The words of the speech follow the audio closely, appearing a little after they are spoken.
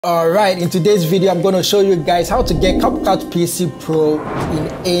Alright, in today's video I'm going to show you guys how to get CapCut PC Pro in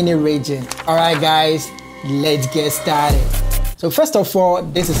any region. Alright guys, let's get started. So first of all,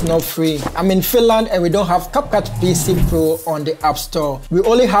 this is not free. I'm in Finland and we don't have CapCut PC Pro on the App Store. We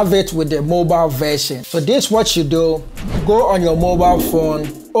only have it with the mobile version. So this is what you do. Go on your mobile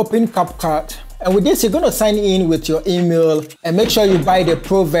phone, open CapCut. And with this, you're going to sign in with your email and make sure you buy the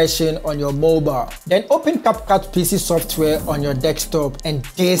Pro version on your mobile. Then open CapCut PC software on your desktop, and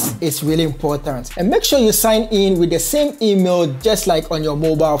this is really important. And make sure you sign in with the same email just like on your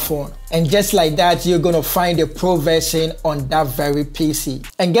mobile phone. And just like that, you're going to find the Pro version on that very PC.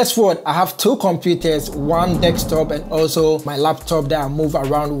 And guess what? I have two computers, one desktop and also my laptop that I move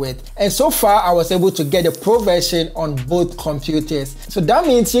around with. And so far, I was able to get the Pro version on both computers. So that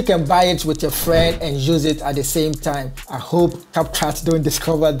means you can buy it with your friend and use it at the same time. I hope CapCut don't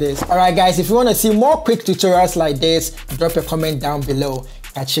discover this. Alright guys, if you want to see more quick tutorials like this, drop a comment down below.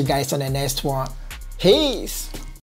 Catch you guys on the next one. Peace!